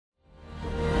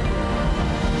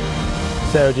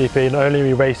SailGP, not only are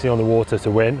we racing on the water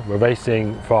to win, we're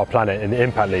racing for our planet in the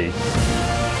Impact League.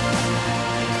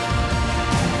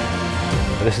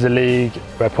 And this is a league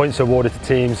where points are awarded to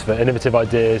teams for innovative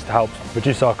ideas to help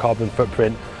reduce our carbon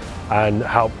footprint and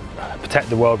help protect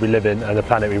the world we live in and the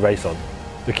planet we race on.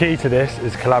 The key to this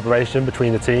is collaboration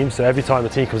between the teams, so every time a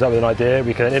team comes up with an idea,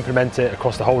 we can implement it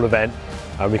across the whole event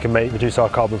and we can reduce our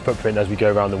carbon footprint as we go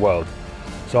around the world.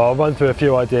 So I'll run through a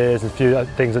few ideas and a few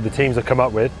things that the teams have come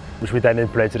up with, which we then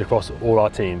implemented across all our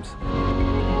teams.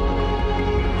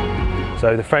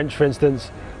 So the French, for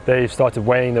instance, they've started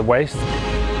weighing the waste.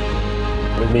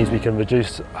 It means we can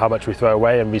reduce how much we throw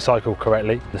away and recycle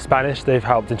correctly. The Spanish, they've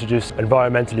helped introduce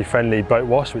environmentally friendly boat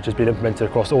wash, which has been implemented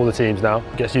across all the teams now.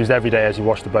 It gets used every day as you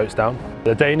wash the boats down.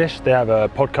 The Danish, they have a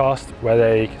podcast where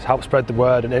they help spread the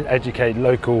word and educate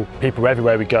local people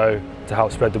everywhere we go to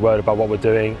help spread the word about what we're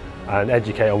doing and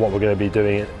educate on what we're going to be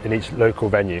doing in each local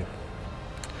venue.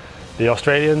 The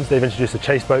Australians, they've introduced a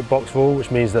chase boat box rule,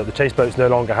 which means that the chase boats no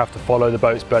longer have to follow the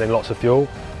boats burning lots of fuel.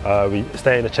 We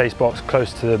stay in a chase box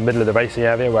close to the middle of the racing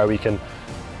area where we can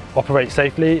operate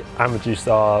safely and reduce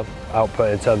our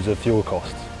output in terms of fuel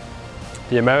costs.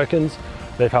 The Americans,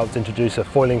 they've helped introduce a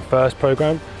foiling first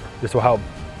program. This will help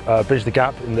bridge the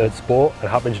gap in the sport and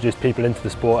help introduce people into the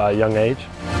sport at a young age.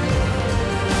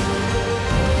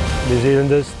 New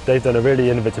Zealanders, they've done a really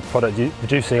innovative product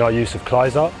reducing our use of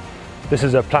Clysart. This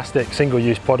is a plastic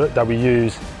single-use product that we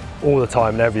use all the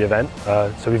time in every event.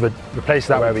 So we've replaced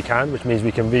that where we can, which means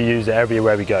we can reuse it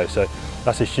everywhere we go. So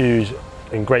that's a huge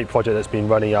and great project that's been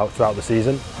running out throughout the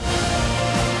season.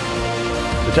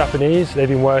 The Japanese, they've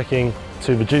been working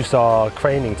to reduce our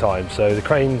craning time. So the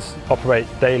cranes operate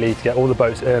daily to get all the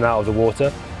boats in and out of the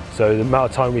water. So the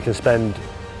amount of time we can spend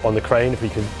on the crane, if we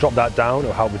can drop that down, it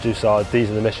will help reduce our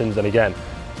diesel emissions and again,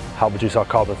 help reduce our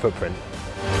carbon footprint.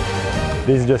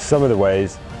 These are just some of the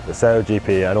ways that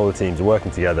SailGP and all the teams are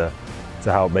working together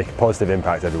to help make a positive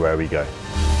impact everywhere we go.